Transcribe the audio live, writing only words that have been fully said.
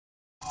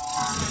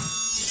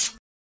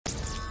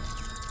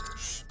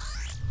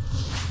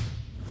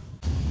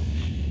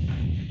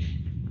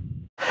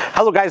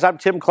Hello guys, I'm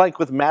Tim Clank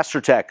with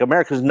MasterTech,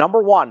 America's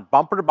 #1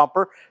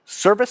 bumper-to-bumper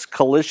service,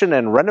 collision,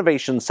 and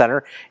renovation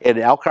center in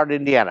Elkhart,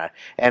 Indiana.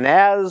 And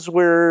as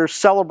we're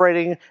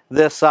celebrating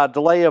this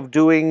delay of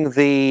doing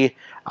the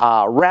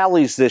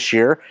rallies this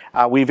year,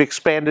 we've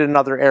expanded in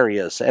other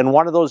areas. And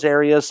one of those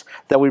areas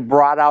that we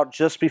brought out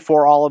just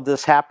before all of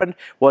this happened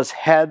was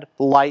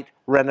headlight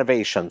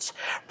renovations.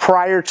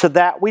 Prior to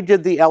that, we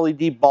did the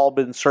LED bulb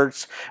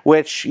inserts,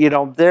 which, you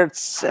know,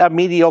 there's a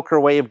mediocre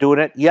way of doing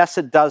it. Yes,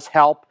 it does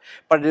help,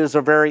 but it is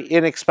a very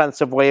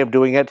inexpensive way of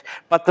doing it,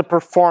 but the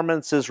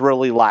performance is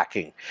really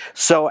lacking.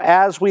 So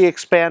as we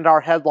expand our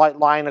headlight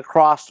line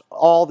across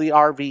all the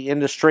RV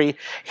industry,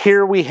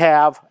 here we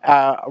have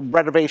a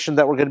renovation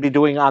that we're going to be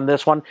doing on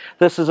this one.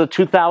 This is a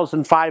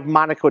 2005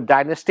 Monaco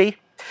Dynasty.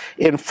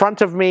 In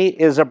front of me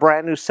is a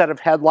brand new set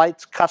of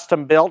headlights,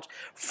 custom built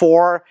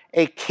for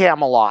a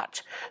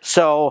Camelot.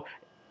 So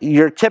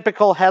your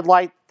typical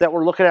headlight that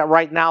we're looking at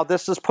right now,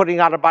 this is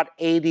putting out about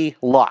 80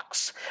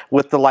 lux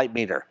with the light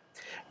meter.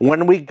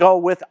 When we go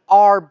with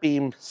our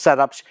beam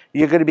setups,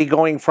 you're going to be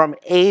going from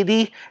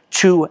 80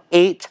 to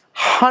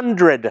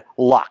 800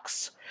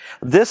 lux.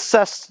 This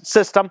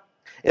system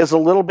is a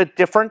little bit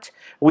different.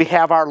 We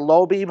have our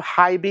low beam,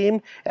 high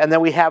beam, and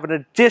then we have an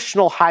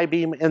additional high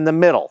beam in the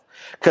middle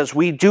because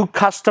we do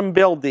custom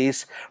build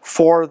these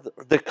for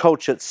the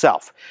coach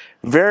itself.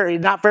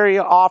 Not very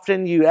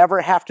often you ever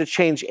have to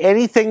change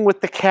anything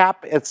with the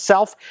cap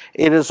itself.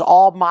 It is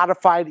all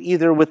modified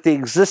either with the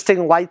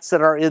existing lights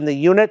that are in the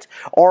unit,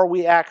 or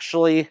we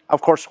actually,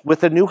 of course,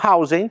 with the new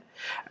housing,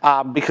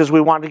 because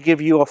we want to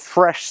give you a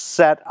fresh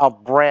set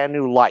of brand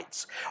new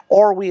lights,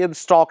 or we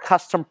install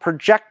custom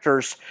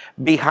projectors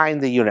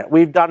behind the unit.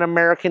 We've done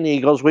American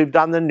Eagles, we've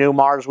done the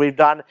Newmars, we've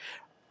done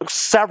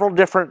several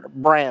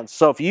different brands.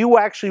 So if you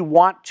actually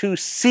want to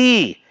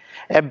see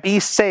and be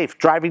safe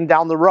driving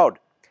down the road,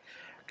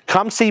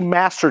 come see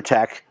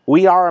MasterTech.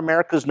 We are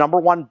America's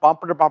 #1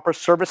 bumper-to-bumper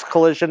service,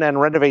 collision, and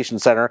renovation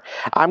center.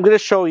 I'm going to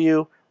show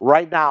you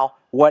right now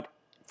what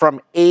from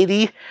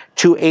 80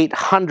 to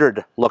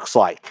 800 looks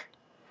like.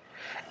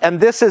 And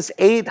this is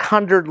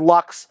 800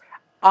 lux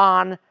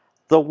on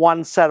the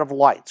one set of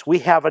lights. We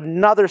have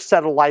another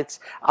set of lights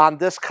on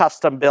this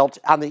custom built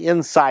on the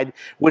inside,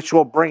 which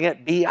will bring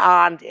it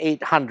beyond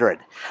 800.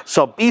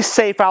 So be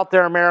safe out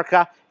there,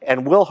 America,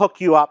 and we'll hook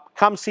you up.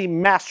 Come see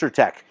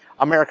MasterTech,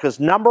 America's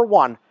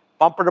 #1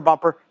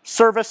 bumper-to-bumper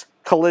service,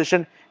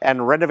 collision,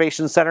 and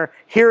renovation center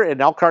here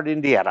in Elkhart,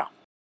 Indiana.